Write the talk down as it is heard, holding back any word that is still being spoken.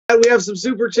We have some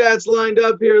super chats lined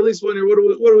up here. At least one here. What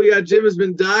do we got? Jim has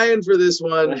been dying for this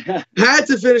one. Had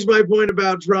to finish my point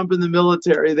about Trump and the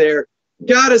military there.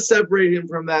 Got to separate him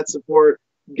from that support.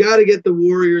 Got to get the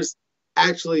warriors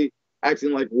actually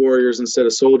acting like warriors instead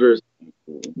of soldiers.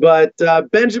 But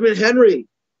Benjamin Henry,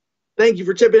 thank you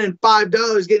for chipping in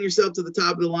 $5, getting yourself to the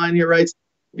top of the line here, writes,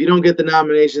 if you don't get the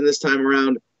nomination this time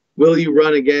around, will you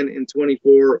run again in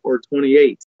 24 or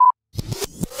 28?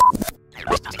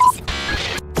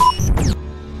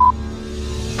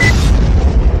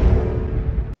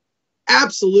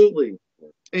 Absolutely.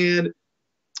 And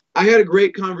I had a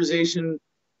great conversation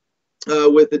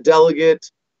with the delegate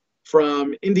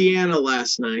from Indiana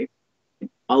last night.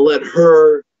 I'll let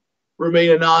her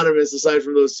remain anonymous aside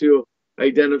from those two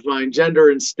identifying gender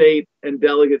and state and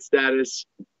delegate status.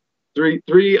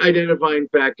 Three identifying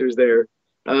factors there.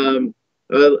 But,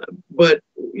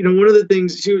 you know, one of the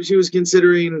things she was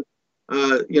considering,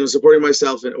 supporting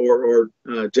myself or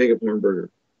Jacob Hornberger.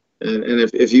 And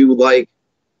if you like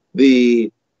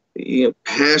the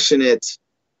passionate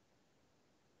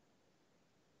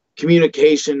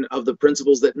communication of the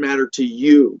principles that matter to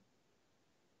you,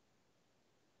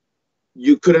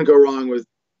 you couldn't go wrong with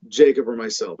Jacob or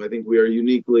myself. I think we are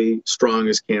uniquely strong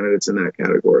as candidates in that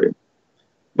category.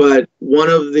 But one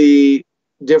of the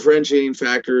differentiating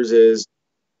factors is,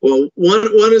 well,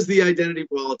 one is the identity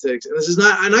politics, and this is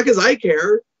not because I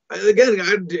care.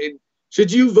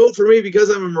 Should you vote for me because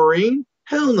I'm a Marine?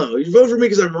 Hell no. You vote for me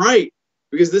because I'm right,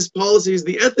 because this policy is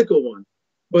the ethical one.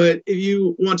 But if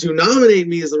you want to nominate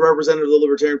me as the representative of the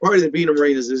Libertarian Party, then being a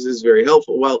Marine is very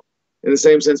helpful. Well, in the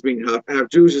same sense, being half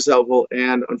Jewish is helpful,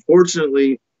 and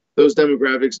unfortunately, those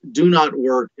demographics do not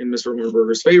work in Mr.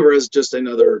 Hornberger's favor as just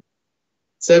another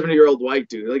 70-year-old white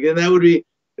dude. Like, and that would be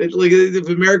like if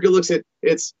America looks at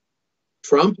it's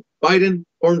Trump, Biden,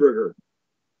 Hornberger,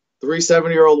 3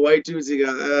 70-year-old white dudes. You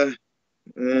got.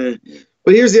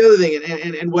 But here's the other thing,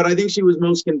 and what I think she was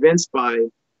most convinced by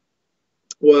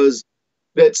was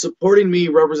that supporting me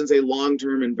represents a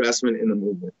long-term investment in the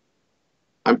movement.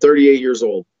 I'm 38 years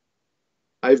old.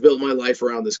 I've built my life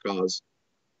around this cause.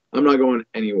 I'm not going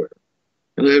anywhere.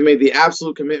 And I've made the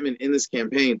absolute commitment in this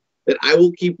campaign that I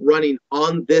will keep running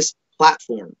on this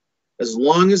platform as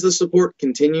long as the support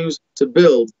continues to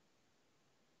build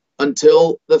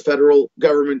until the federal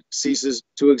government ceases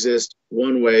to exist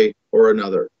one way or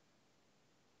another.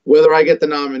 Whether I get the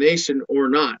nomination or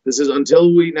not, this is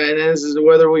until we, and this is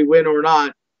whether we win or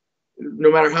not, no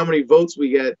matter how many votes we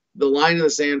get, the line in the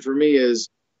sand for me is,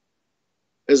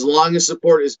 as long as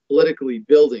support is politically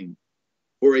building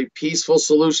for a peaceful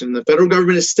solution, the federal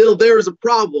government is still there as a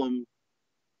problem,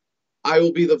 I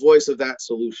will be the voice of that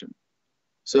solution.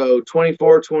 So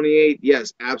 24, 28,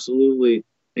 yes, absolutely.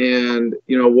 And,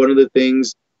 you know, one of the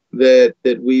things that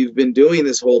we've been doing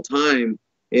this whole time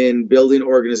in building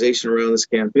organization around this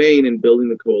campaign and building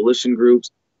the coalition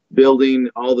groups, building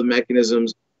all the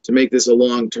mechanisms to make this a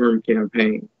long-term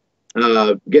campaign.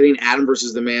 Getting Adam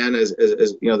versus the Man as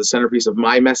you know, the centerpiece of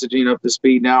my messaging up to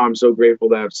speed now. I'm so grateful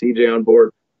to have CJ on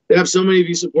board. To have so many of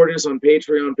you supporting us on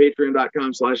Patreon,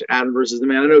 patreon.com/Adam versus the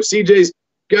Man. I know CJ's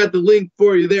got the link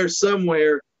for you there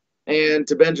somewhere. And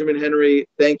to Benjamin Henry,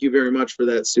 thank you very much for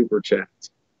that super chat.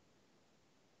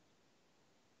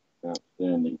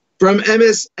 Outstanding. From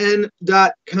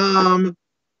MSN.com,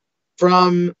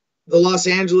 from the Los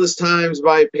Angeles Times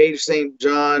by Paige St.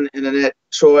 John and Annette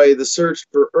Choi, the search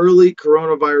for early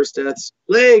coronavirus deaths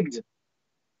plagued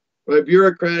by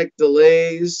bureaucratic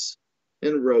delays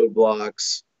and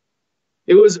roadblocks.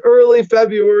 It was early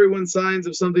February when signs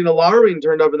of something alarming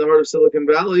turned up in the heart of Silicon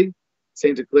Valley.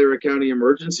 Santa Clara County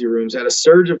emergency rooms had a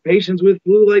surge of patients with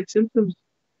flu-like symptoms,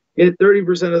 yet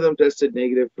 30% of them tested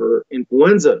negative for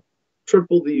influenza,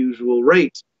 triple the usual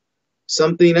rate.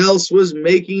 Something else was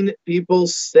making people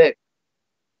sick.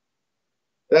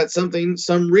 That's something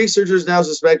some researchers now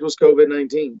suspect was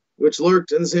COVID-19, which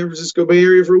lurked in the San Francisco Bay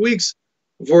Area for weeks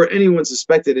before anyone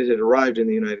suspected it had arrived in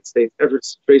the United States.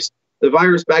 Efforts to trace the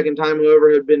virus back in time,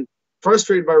 however, have been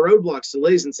frustrated by roadblocks,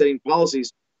 delays in setting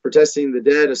policies for testing the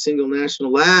dead, a single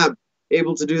national lab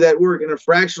able to do that work, and a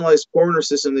fractionalized coroner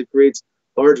system that creates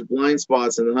large blind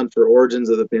spots in the hunt for origins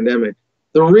of the pandemic.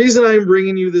 The reason I'm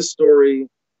bringing you this story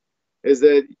is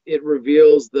that it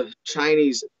reveals the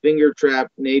Chinese finger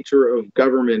trap nature of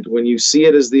government. When you see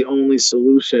it as the only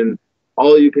solution,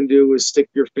 all you can do is stick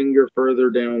your finger further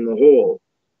down the hole.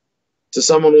 To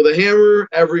someone with a hammer,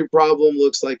 every problem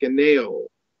looks like a nail.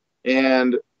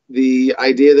 And the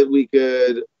idea that we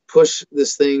could push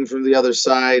this thing from the other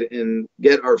side and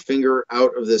get our finger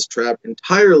out of this trap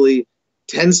entirely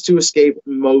tends to escape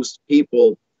most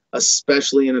people,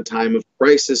 especially in a time of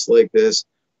crisis like this,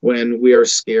 when we are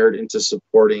scared into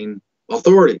supporting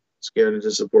authority, scared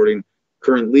into supporting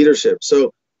current leadership.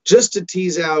 So just to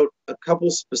tease out a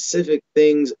couple specific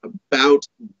things about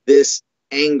this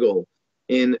angle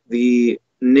in the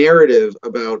narrative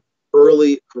about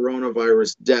early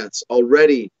coronavirus deaths.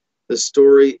 Already, the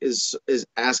story is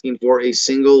asking for a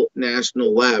single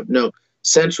national lab. No,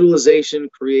 centralization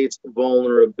creates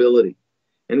vulnerability.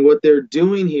 And what they're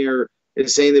doing here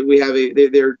is saying that we have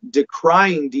they're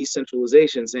decrying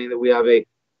decentralization, saying that we have a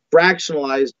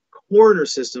fractionalized corner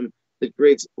system that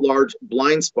creates large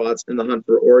blind spots in the hunt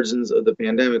for origins of the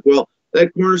pandemic. Well,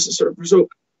 that corner system, so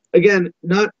again,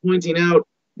 not pointing out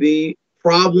the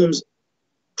problem's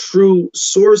true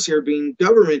source here being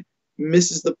government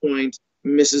misses the point,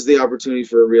 misses the opportunity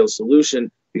for a real solution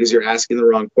because you're asking the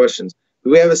wrong questions. Do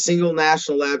we have a single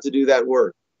national lab to do that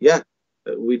work? Yeah,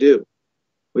 we do.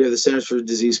 We have the Centers for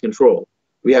Disease Control.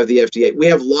 We have the FDA. We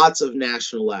have lots of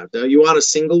national labs. Now, you want a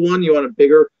single one? You want a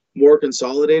bigger, more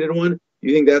consolidated one?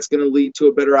 You think that's going to lead to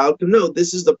a better outcome? No,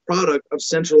 this is the product of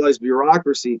centralized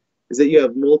bureaucracy, is that you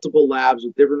have multiple labs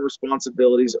with different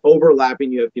responsibilities,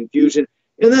 overlapping, you have confusion.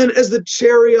 And then as the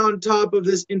cherry on top of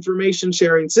this information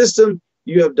sharing system,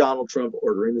 you have Donald Trump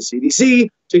ordering the CDC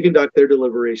to conduct their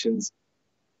deliberations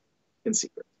in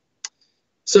secret.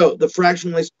 So the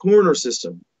fractionalized corner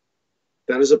system,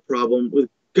 that is a problem with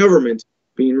government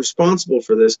being responsible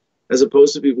for this, as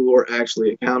opposed to people who are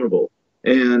actually accountable.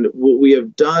 And what we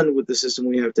have done with the system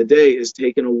we have today is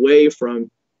taken away from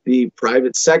the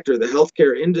private sector, the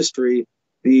healthcare industry,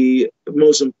 the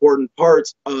most important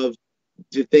parts of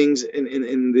the things in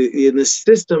the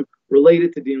system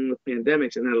related to dealing with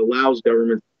pandemics, and that allows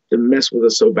government to mess with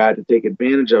us so bad, to take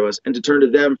advantage of us, and to turn to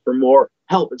them for more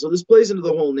help. And so this plays into the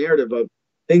whole narrative of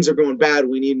things are going bad,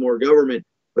 we need more government.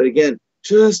 But again,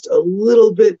 just a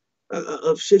little bit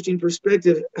of shifting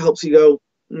perspective helps you go,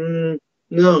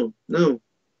 no,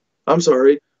 I'm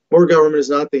sorry, more government is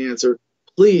not the answer.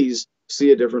 Please see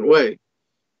a different way.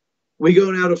 We go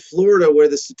now to Florida, where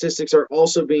the statistics are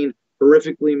also being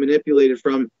horrifically manipulated.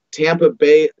 From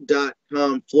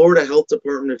TampaBay.com, Florida Health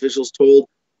Department officials told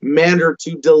Mander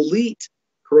to delete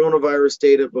coronavirus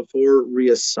data before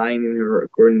reassigning her,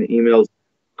 according to emails.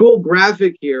 Cool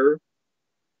graphic here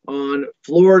on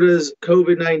Florida's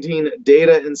COVID-19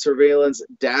 data and surveillance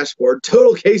dashboard.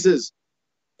 Total cases,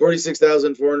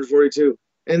 46,442.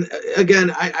 And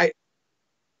again,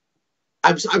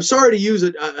 I'm sorry to use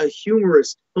a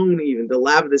humorous tone even to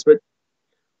laugh at this, but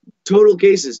total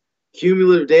cases,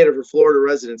 cumulative data for Florida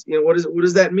residents. You know, what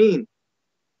does that mean?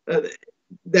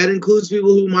 That includes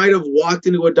people who might have walked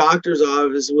into a doctor's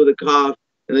office with a cough,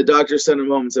 and the doctor sent them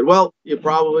home and said, "Well, you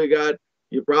probably got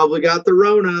the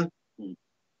Rona. I'm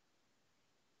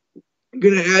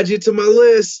gonna add you to my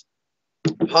list."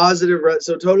 Positive,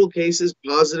 so total cases,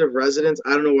 positive residents.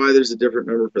 I don't know why there's a different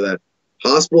number for that.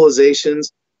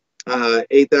 Hospitalizations,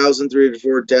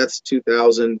 8,304, deaths,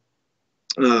 2,000.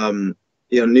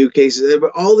 New cases.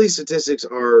 But all these statistics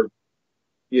are,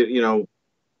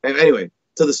 anyway,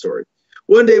 to the story.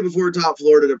 One day before top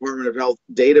Florida Department of Health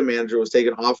data manager was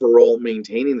taken off her role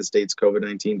maintaining the state's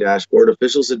COVID-19 dashboard,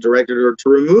 officials had directed her to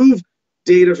remove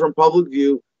data from public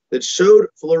view that showed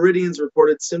Floridians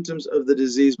reported symptoms of the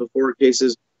disease before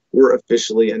cases were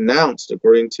officially announced,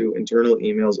 according to internal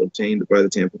emails obtained by the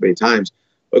Tampa Bay Times.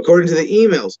 According to the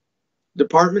emails,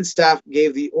 department staff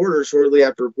gave the order shortly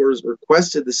after reporters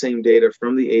requested the same data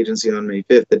from the agency on May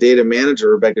 5th. The data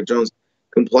manager, Rebecca Jones,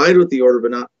 complied with the order,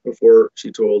 but not before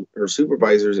she told her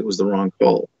supervisors it was the wrong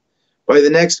call. By the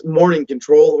next morning,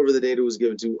 control over the data was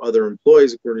given to other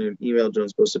employees, according to an email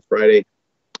Jones posted Friday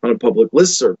on a public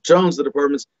listserv. Jones, the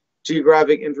department's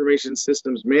Geographic Information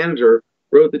Systems Manager,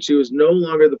 wrote that she was no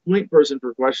longer the point person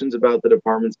for questions about the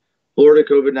department's Florida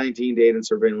COVID-19 data and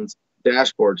surveillance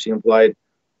dashboard. She implied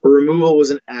her removal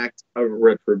was an act of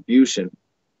retribution.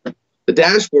 The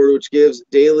dashboard, which gives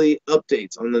daily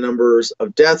updates on the numbers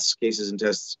of deaths, cases, and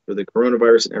tests for the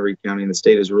coronavirus in every county in the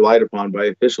state, is relied upon by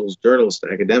officials, journalists,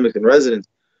 academics, and residents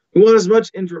who want as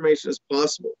much information as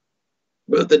possible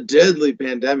about the deadly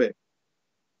pandemic.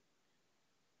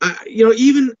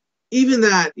 Even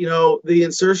that, the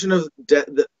insertion of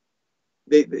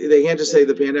they can't just say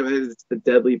the pandemic, it's the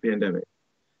deadly pandemic.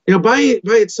 By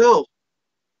itself,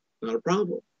 not a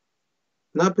problem.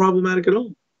 Not problematic at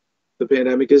all. The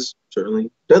pandemic is certainly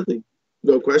deadly,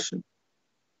 no question.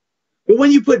 But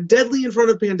when you put deadly in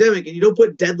front of pandemic and you don't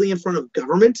put deadly in front of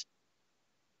government,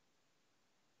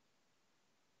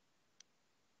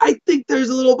 I think there's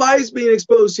a little bias being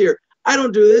exposed here. I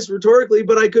don't do this rhetorically,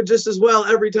 but I could just as well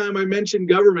every time I mention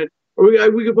government, or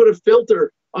we could put a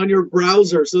filter on your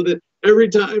browser so that every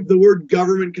time the word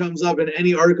government comes up in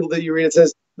any article that you read, it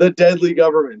says the deadly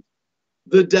government,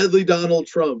 the deadly Donald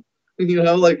Trump,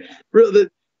 like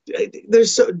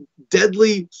there's so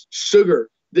deadly sugar,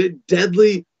 the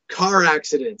deadly car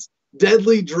accidents,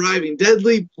 deadly driving,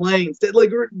 deadly planes,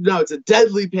 no, it's a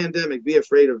deadly pandemic. Be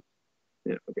afraid of.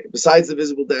 Okay. Besides the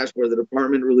visible dashboard, the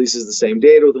department releases the same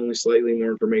data with only slightly more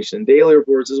information in daily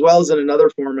reports, as well as in another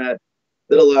format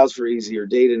that allows for easier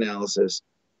data analysis.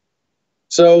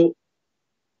 So,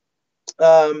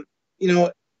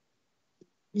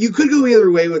 you could go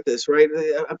either way with this, right?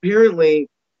 Apparently,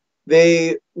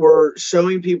 they were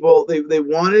showing people, they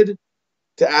wanted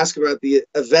to ask about the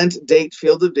event date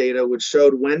field of data, which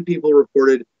showed when people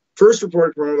first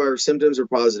reported coronavirus symptoms or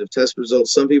positive test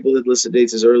results. Some people had listed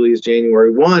dates as early as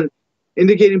January 1,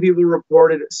 indicating people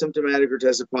reported symptomatic or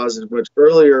tested positive much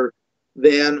earlier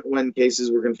than when cases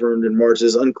were confirmed in March. It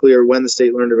is unclear when the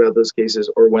state learned about those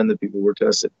cases or when the people were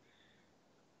tested.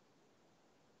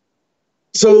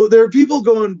 So there are people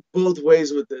going both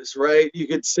ways with this, right? You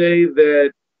could say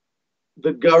that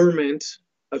the government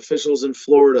officials in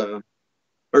Florida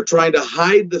are trying to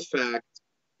hide the fact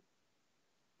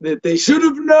that they should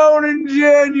have known in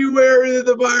January that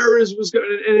the virus was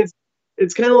going. And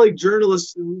it's kind of like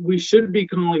journalists, we should be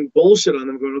calling bullshit on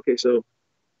them, going, okay, so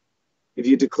if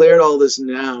you declared all this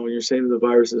now and you're saying the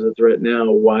virus is a threat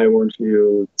now, why weren't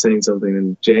you saying something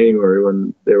in January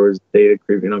when there was data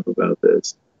creeping up about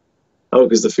this? Oh,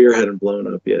 because the fear hadn't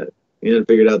blown up yet. You hadn't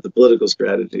figured out the political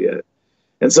strategy yet.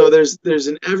 And so there's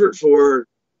an effort for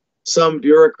some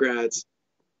bureaucrats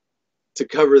to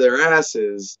cover their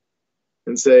asses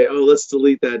and say, oh, let's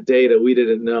delete that data. We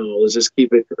didn't know. Let's just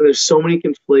keep it. There's so many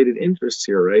conflated interests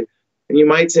here, right? And you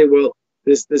might say, well,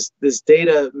 this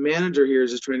data manager here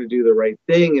is just trying to do the right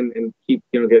thing and keep,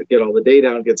 get all the data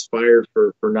out and gets fired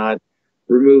for not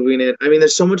removing it. I mean,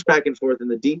 there's so much back and forth in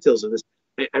the details of this.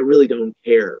 I really don't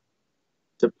care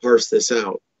to parse this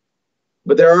out.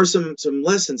 But there are some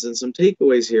lessons and some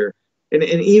takeaways here. And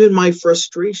even my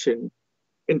frustration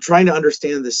in trying to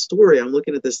understand this story, I'm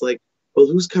looking at this like, well,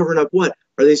 who's covering up what?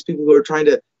 Are these people who are trying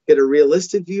to get a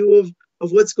realistic view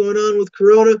of what's going on with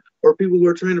Corona, or people who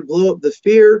are trying to blow up the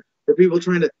fear, or people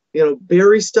trying to,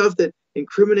 bury stuff that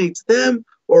incriminates them,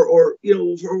 or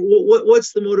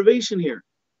what's the motivation here?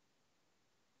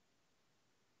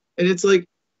 And it's like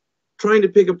trying to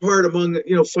pick apart among,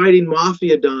 fighting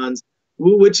mafia dons,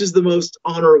 which is the most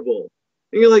honorable.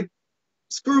 And you're like,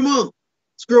 screw them all.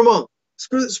 Screw them all.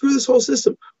 Screw this whole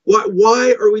system.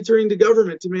 Why are we turning to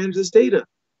government to manage this data?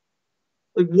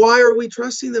 Like, why are we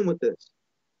trusting them with this?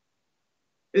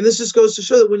 And this just goes to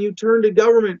show that when you turn to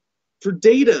government for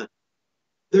data,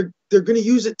 they're going to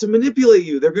use it to manipulate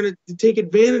you. They're going to take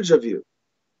advantage of you.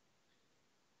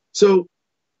 So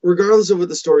regardless of what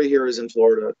the story here is in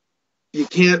Florida, you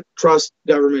can't trust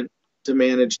government to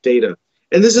manage data.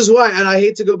 And this is why, and I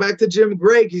hate to go back to Jim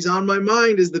Gregg, he's on my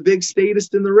mind as the big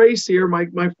statist in the race here, my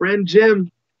friend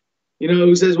Jim,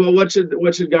 who says, well, what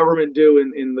should government do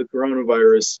in the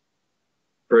coronavirus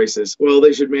crisis? Well,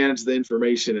 they should manage the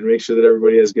information and make sure that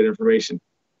everybody has good information.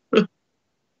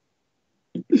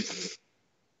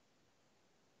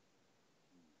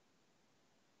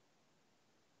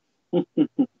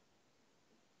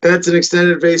 That's an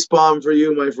extended face bomb for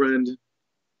you, my friend,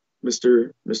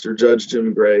 Mr. Judge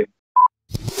Jim Gray.